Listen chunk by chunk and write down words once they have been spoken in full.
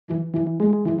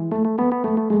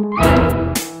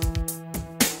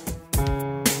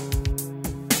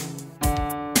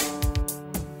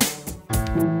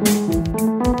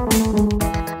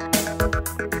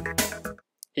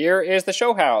Here is the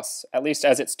show house, at least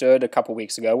as it stood a couple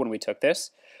weeks ago when we took this.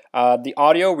 The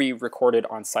audio we recorded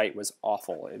on site was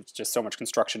awful. It was just so much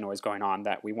construction noise going on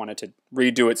that we wanted to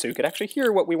redo it so you could actually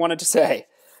hear what we wanted to say.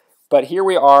 But here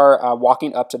we are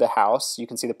walking up to the house. You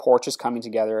can see the porch is coming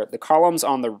together. The columns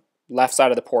on the left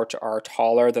side of the porch are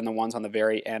taller than the ones on the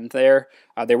very end there.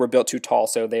 They were built too tall,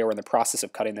 so they were in the process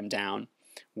of cutting them down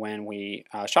when we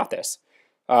shot this.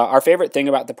 Our favorite thing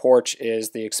about the porch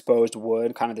is the exposed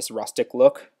wood, kind of this rustic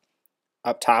look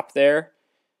up top there,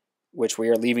 which we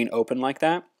are leaving open like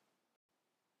that.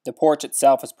 The porch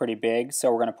itself is pretty big,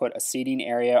 so we're going to put a seating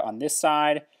area on this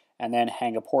side and then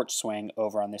hang a porch swing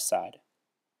over on this side.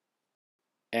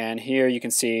 And here you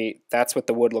can see that's what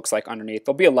the wood looks like underneath.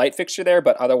 There'll be a light fixture there,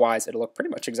 but otherwise it'll look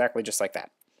pretty much exactly just like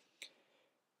that.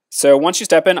 So once you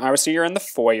step in, obviously you're in the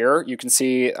foyer. You can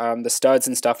see the studs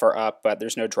and stuff are up, but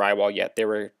there's no drywall yet. They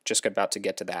were just about to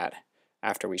get to that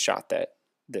after we shot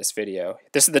this video.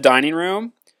 This is the dining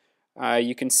room.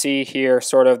 You can see here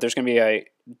sort of there's going to be a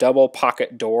double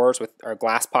pocket doors or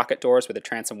glass pocket doors with a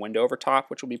transom window over top,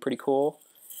 which will be pretty cool.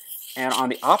 And on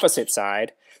the opposite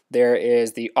side, there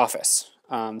is the office.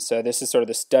 So this is sort of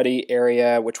the study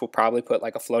area, which we'll probably put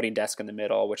like a floating desk in the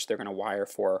middle, which they're going to wire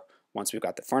for once we've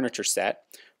got the furniture set.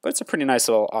 But it's a pretty nice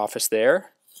little office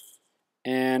there.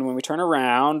 And when we turn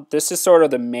around, this is sort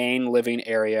of the main living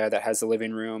area that has the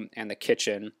living room and the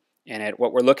kitchen in it.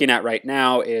 What we're looking at right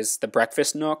now is the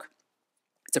breakfast nook.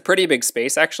 It's a pretty big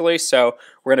space actually, so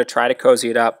we're going to try to cozy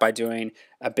it up by doing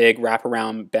a big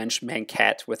wraparound bench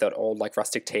banquette with an old like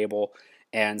rustic table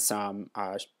and some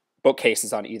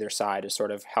bookcases on either side to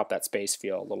sort of help that space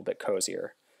feel a little bit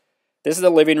cozier. This is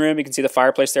the living room. You can see the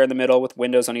fireplace there in the middle with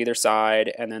windows on either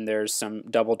side, and then there's some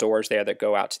double doors there that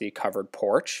go out to the covered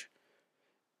porch.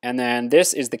 And then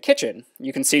this is the kitchen.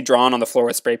 You can see drawn on the floor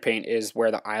with spray paint is where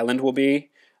the island will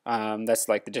be. That's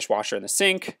like the dishwasher and the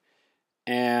sink.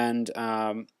 And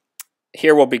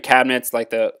here will be cabinets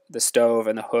like the stove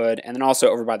and the hood, and then also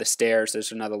over by the stairs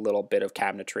there's another little bit of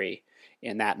cabinetry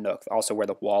in that nook, also where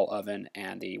the wall oven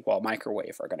and the wall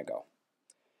microwave are going to go.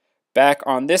 Back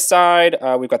on this side,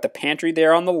 we've got the pantry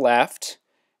there on the left,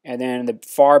 and then the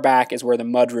far back is where the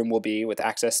mudroom will be with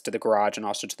access to the garage and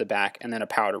also to the back, and then a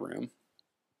powder room.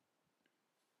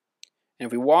 And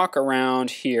if we walk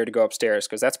around here to go upstairs,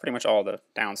 because that's pretty much all the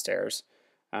downstairs,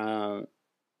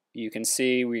 you can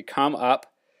see we come up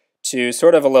to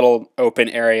sort of a little open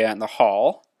area in the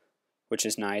hall, which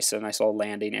is nice, a nice little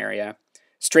landing area.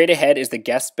 Straight ahead is the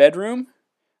guest bedroom.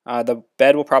 The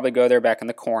bed will probably go there back in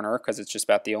the corner because it's just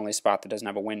about the only spot that doesn't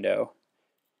have a window.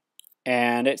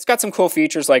 And it's got some cool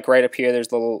features like right up here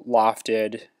there's a little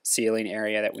lofted ceiling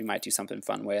area that we might do something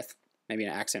fun with, maybe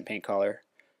an accent paint color.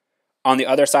 On the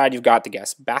other side you've got the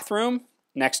guest bathroom.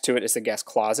 Next to it is the guest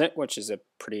closet, which is a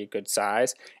pretty good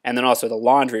size. And then also the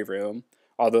laundry room,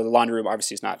 although the laundry room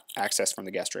obviously is not accessed from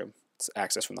the guest room. It's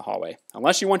accessed from the hallway.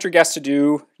 Unless you want your guests to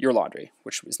do your laundry,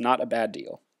 which is not a bad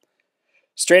deal.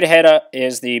 Straight ahead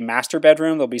is the master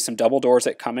bedroom. There'll be some double doors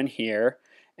that come in here,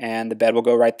 and the bed will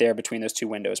go right there between those two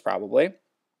windows probably.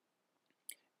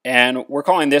 And we're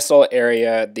calling this little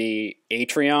area the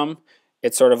atrium.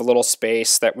 It's sort of a little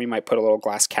space that we might put a little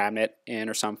glass cabinet in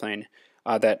or something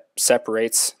that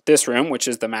separates this room, which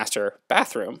is the master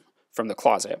bathroom, from the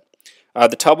closet.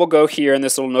 The tub will go here in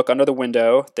this little nook under the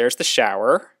window. There's the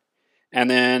shower. And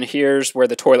then here's where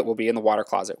the toilet will be in the water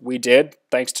closet. We did,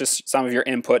 thanks to some of your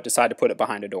input, decide to put it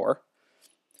behind a door.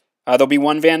 There'll be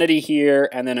one vanity here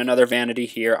and then another vanity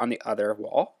here on the other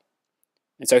wall.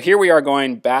 And so here we are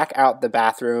going back out the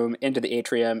bathroom into the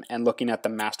atrium and looking at the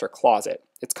master closet.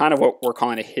 It's kind of what we're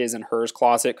calling a his and hers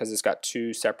closet because it's got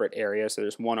two separate areas. So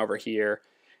there's one over here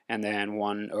and then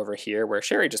one over here where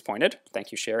Sherry just pointed.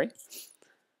 Thank you, Sherry.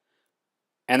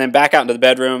 And then back out into the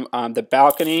bedroom, the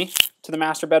balcony to the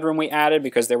master bedroom we added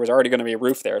because there was already going to be a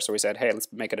roof there. So we said, hey, let's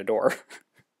make it a door.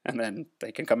 And then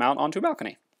they can come out onto a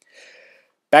balcony.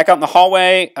 Back out in the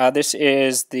hallway, this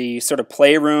is the sort of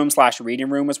playroom / reading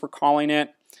room as we're calling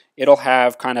it. It'll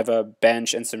have kind of a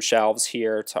bench and some shelves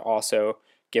here to also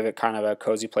give it kind of a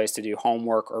cozy place to do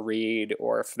homework or read,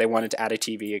 or if they wanted to add a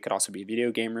TV, it could also be a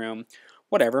video game room,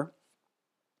 whatever.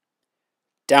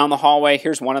 Down the hallway,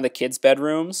 here's one of the kids'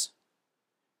 bedrooms.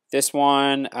 This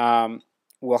one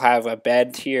will have a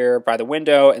bed here by the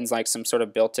window and like some sort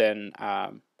of built-in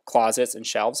closets and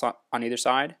shelves on either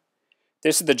side.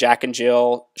 This is the Jack and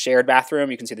Jill shared bathroom.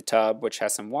 You can see the tub, which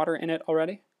has some water in it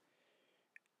already.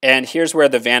 And here's where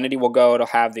the vanity will go. It'll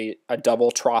have a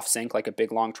double trough sink, like a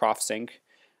big long trough sink,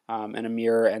 and a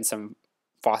mirror and some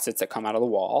faucets that come out of the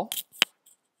wall.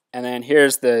 And then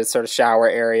here's the sort of shower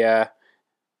area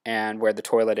and where the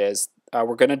toilet is.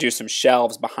 we're going to do some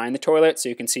shelves behind the toilet, so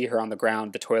you can see here on the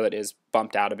ground the toilet is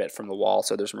bumped out a bit from the wall,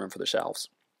 so there's room for the shelves.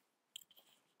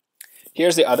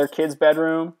 Here's the other kid's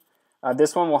bedroom.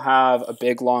 This one will have a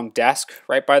big long desk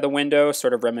right by the window,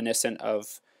 sort of reminiscent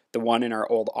of the one in our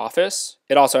old office.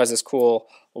 It also has this cool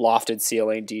lofted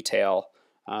ceiling detail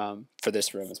for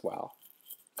this room as well,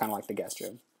 kind of like the guest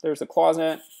room. There's a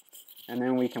closet, and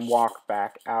then we can walk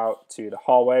back out to the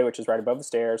hallway, which is right above the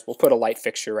stairs. We'll put a light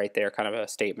fixture right there, kind of a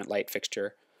statement light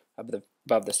fixture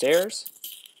above the stairs.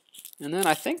 And then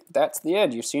I think that's the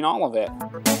end. You've seen all of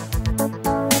it.